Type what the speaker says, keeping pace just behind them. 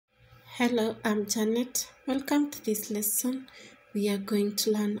Hello, I'm Janet. Welcome to this lesson. We are going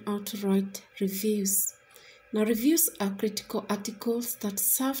to learn how to write reviews. Now, reviews are critical articles that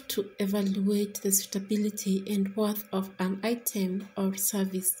serve to evaluate the suitability and worth of an item or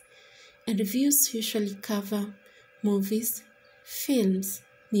service. And reviews usually cover movies, films,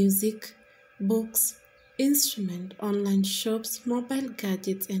 music, books, instruments, online shops, mobile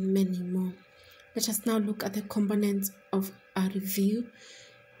gadgets, and many more. Let us now look at the components of a review.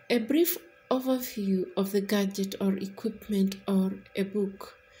 A brief overview of the gadget or equipment or a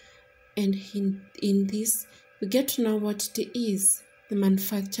book. And in this, we get to know what it is, the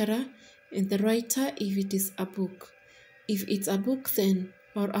manufacturer, and the writer if it is a book. If it's a book then,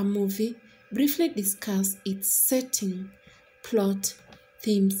 or a movie, briefly discuss its setting, plot,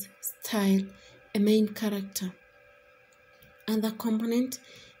 themes, style, a main character. And the component,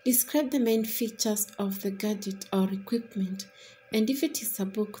 describe the main features of the gadget or equipment, and if it is a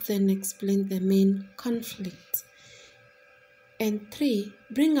book, then explain the main conflict. And 3,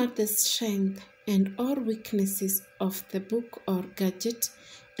 bring out the strength and or weaknesses of the book or gadget.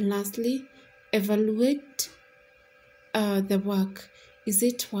 And lastly, evaluate the work. Is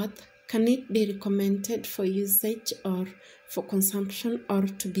it worth? Can it be recommended for usage or for consumption or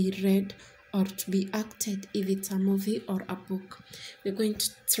to be read or to be acted if it's a movie or a book? We're going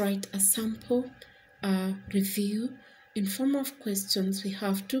to write a sample review in form of questions. We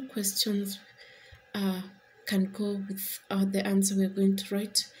have 2 questions can go with the answer we're going to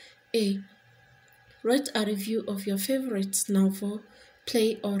write. A, write a review of your favorite novel,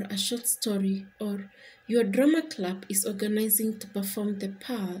 play, or a short story, or your drama club is organizing to perform the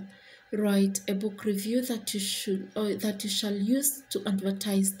PAL. Write a book review that you shall use to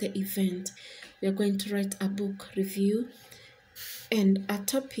advertise the event. We are going to write a book review, and a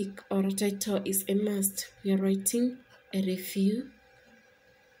topic or a title is a must. We are writing a review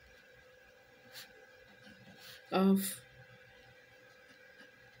of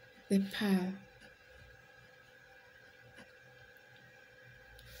the PAL.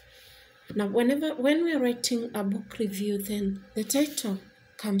 Now, when we're writing a book review, then the title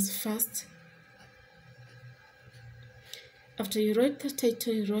comes first. After you write the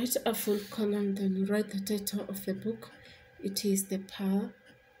title, you write a full column, then you write the title of the book. It is the PAL.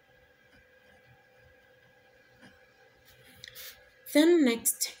 Then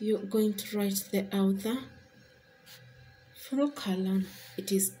next, you're going to write the author. Full column,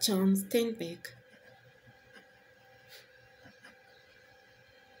 it is John Steinbeck.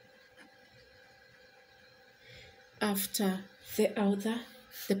 After the author,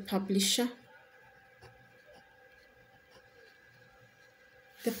 the publisher.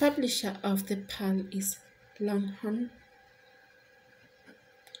 The publisher of the PAL is Longman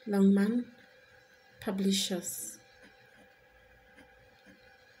Publishers.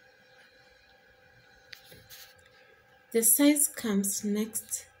 The size comes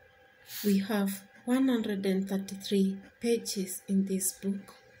next. We have 133 pages in this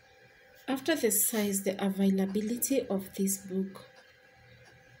book. After the size, the availability of this book.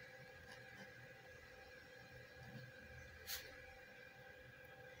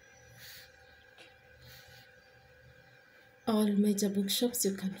 All major bookshops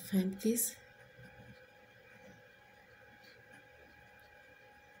you can find this.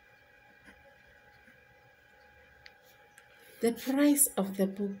 The price of the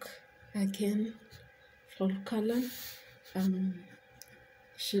book, again, full column,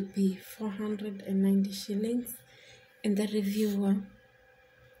 should be 490 shillings. And the reviewer,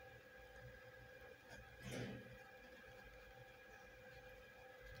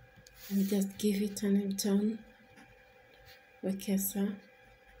 and just give it a name, John Wekesa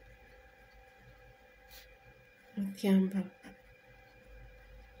Odhiambo.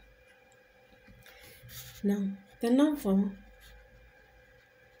 Now, the novel,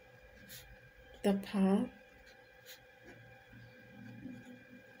 The PAL,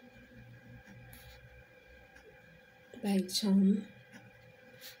 by John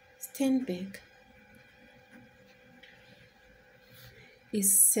Steinbeck,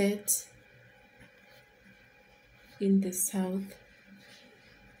 is set in the South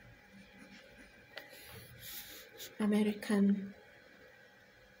American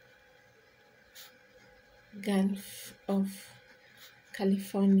Gulf of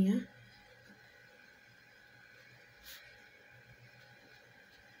California,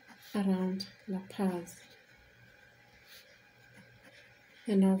 around La Paz.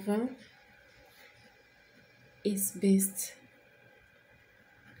 The novel is based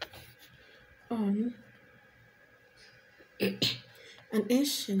on an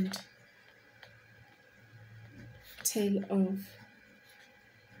ancient tale of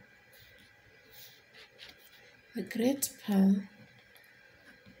a great pearl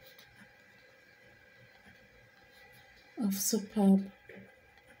of superb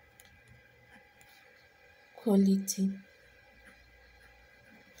quality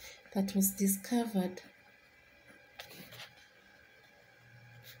that was discovered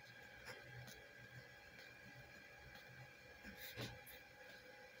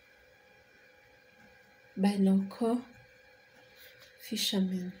by local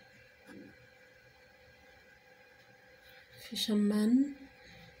fishermen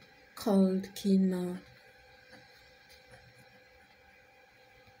called Kino.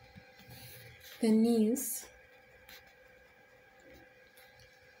 The news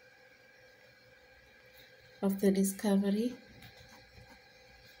of the discovery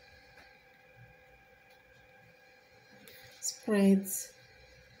spreads,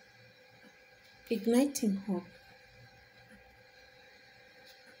 igniting hope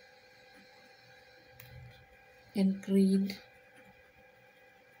and greed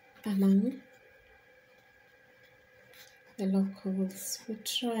among the locals who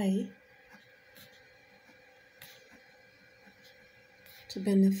try to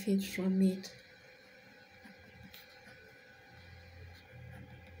benefit from it.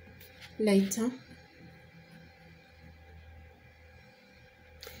 Later,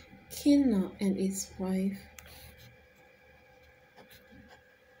 Kino and his wife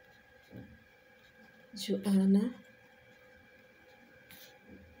Joanna,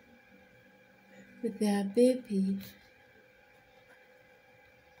 with their baby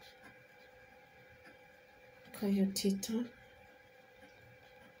Coyotito,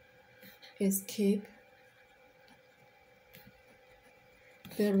 escape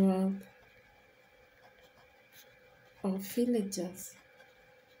the wrath of villagers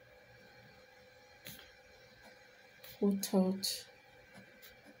who torch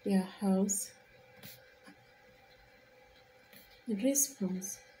their house in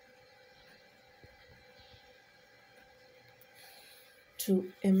response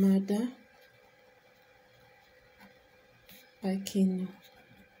to a murder by Kino.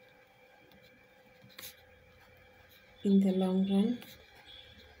 In the long run,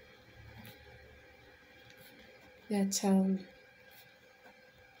 their child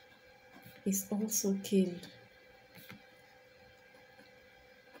is also killed,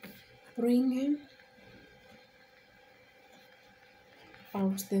 bringing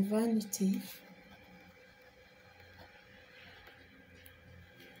out the vanity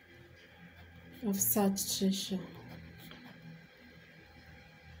of such treasure.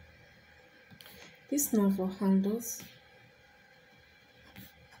 This novel handles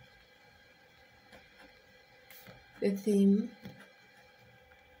the theme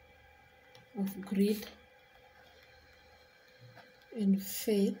of greed and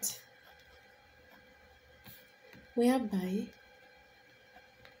fate, whereby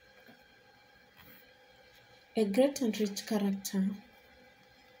a great and rich character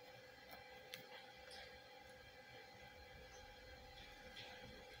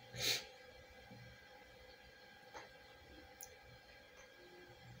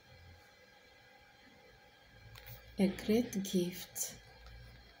a great gift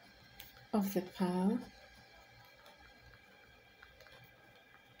of the pearl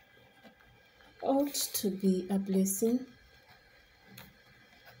ought to be a blessing,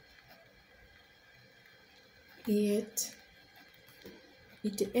 yet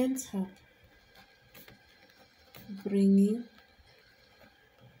it ends up bringing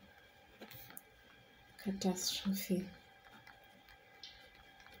catastrophe.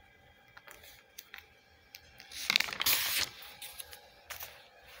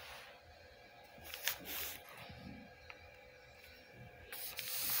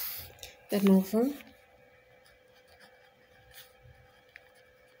 The novel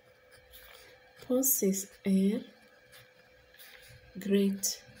possesses a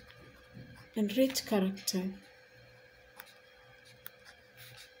great and rich character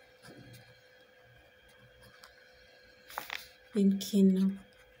in Kino.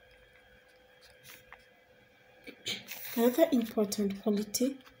 Another important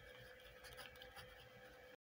quality